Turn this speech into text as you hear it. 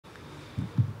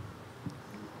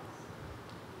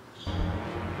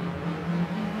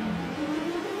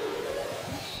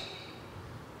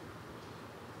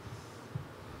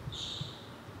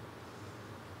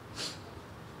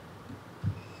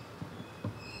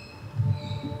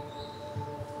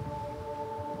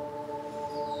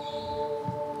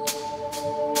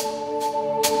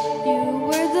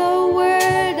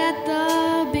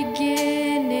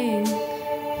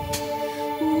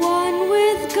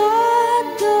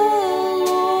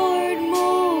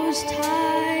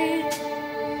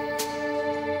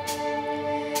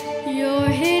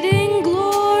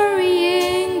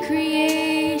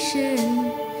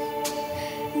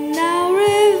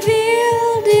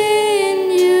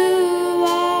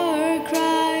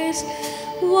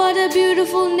a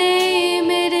beautiful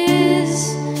name it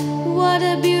is. What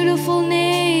a beautiful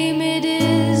name it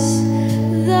is.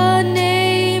 The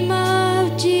name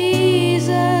of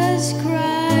Jesus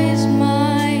Christ,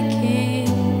 my King.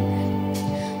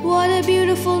 What a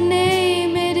beautiful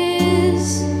name it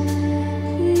is.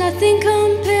 Nothing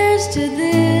compares to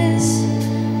this.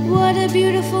 What a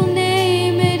beautiful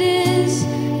name it is.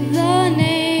 The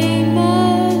name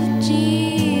of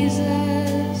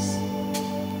Jesus.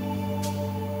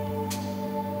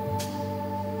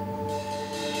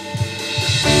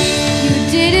 You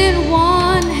didn't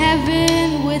want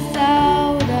heaven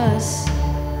without us.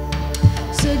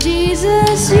 So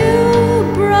Jesus,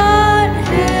 you brought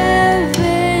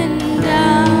heaven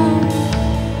down.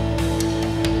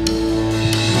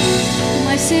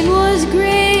 My sin was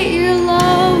great, your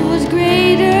love was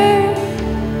greater.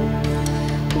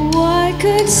 What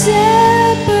could separate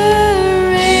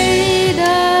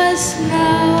us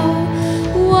now?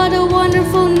 What a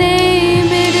wonderful name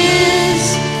it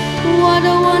is. What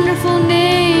a wonderful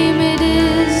name it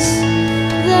is.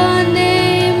 The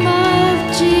name of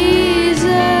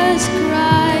Jesus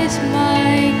Christ,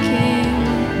 my King.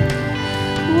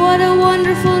 What a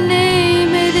wonderful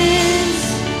name it is.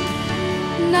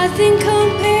 Nothing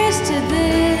compares to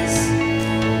this.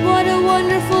 What a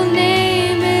wonderful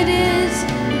name it is.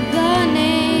 The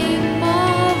name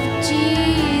of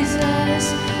Jesus.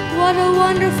 What a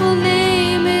wonderful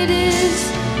name it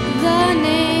is. The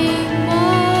name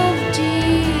of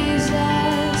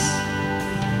Jesus.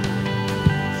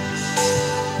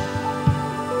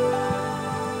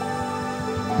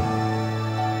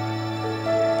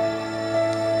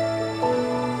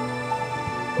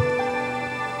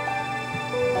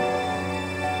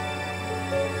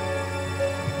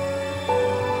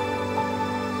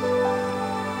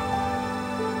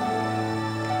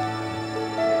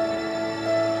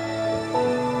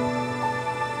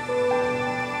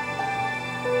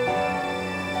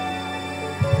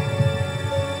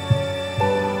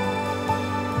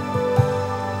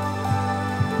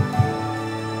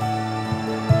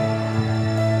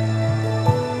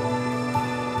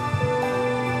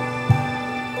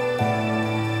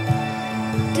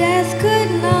 Death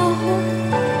could not hold.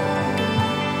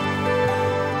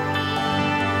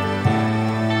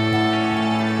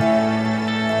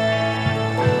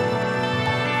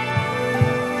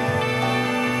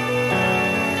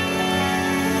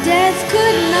 Death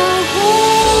could not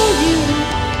hold you.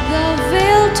 The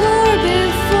veil tore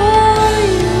before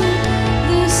you.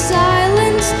 The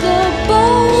silence, the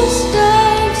boast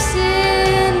of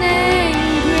sin and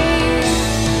grave.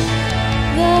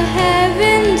 The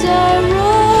heavens are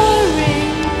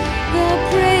roaring, the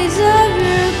praise of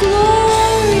your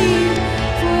glory.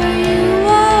 For you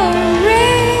are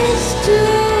raised to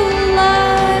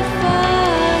life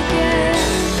again.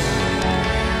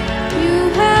 You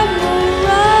have no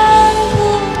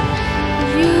rival,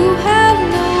 you have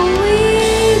no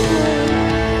equal.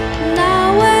 Now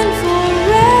and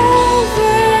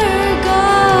forever,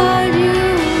 God, you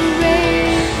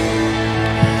reign.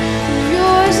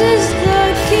 Yours is the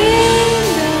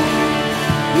kingdom,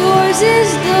 yours is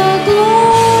the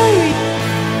glory,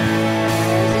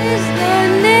 yours is the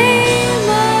name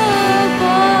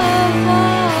above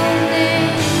all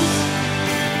names.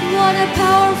 What a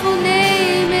powerful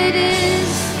name it is.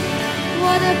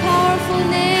 What a powerful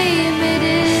name it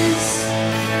is.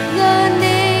 The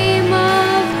name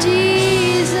of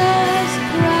Jesus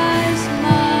Christ,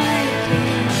 my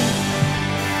King.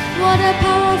 What a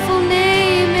powerful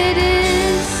name it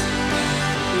is.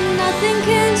 Nothing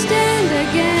can stand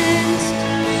against.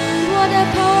 What a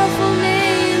powerful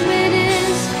name it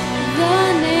is. The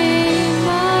name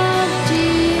of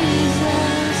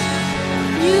Jesus.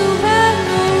 You have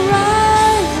no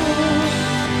rival.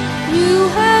 You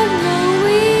have no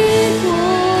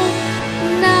equal.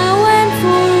 Now and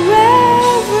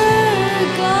forever,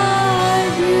 God,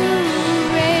 you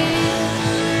reign.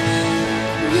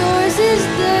 Yours is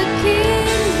the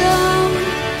kingdom.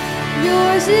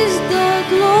 Yours is the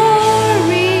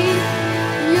glory.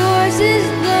 Yours is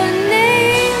the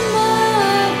name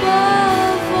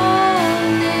above all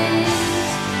names.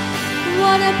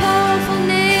 What a powerful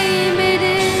name it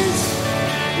is.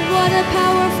 What a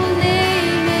powerful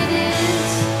name it is.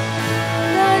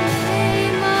 The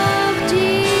name of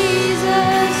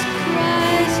Jesus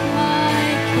Christ, my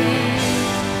King.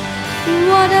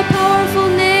 What a powerful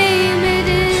name it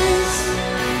is.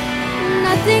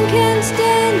 Nothing can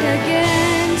stand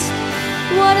against.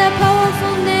 What a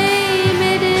powerful name.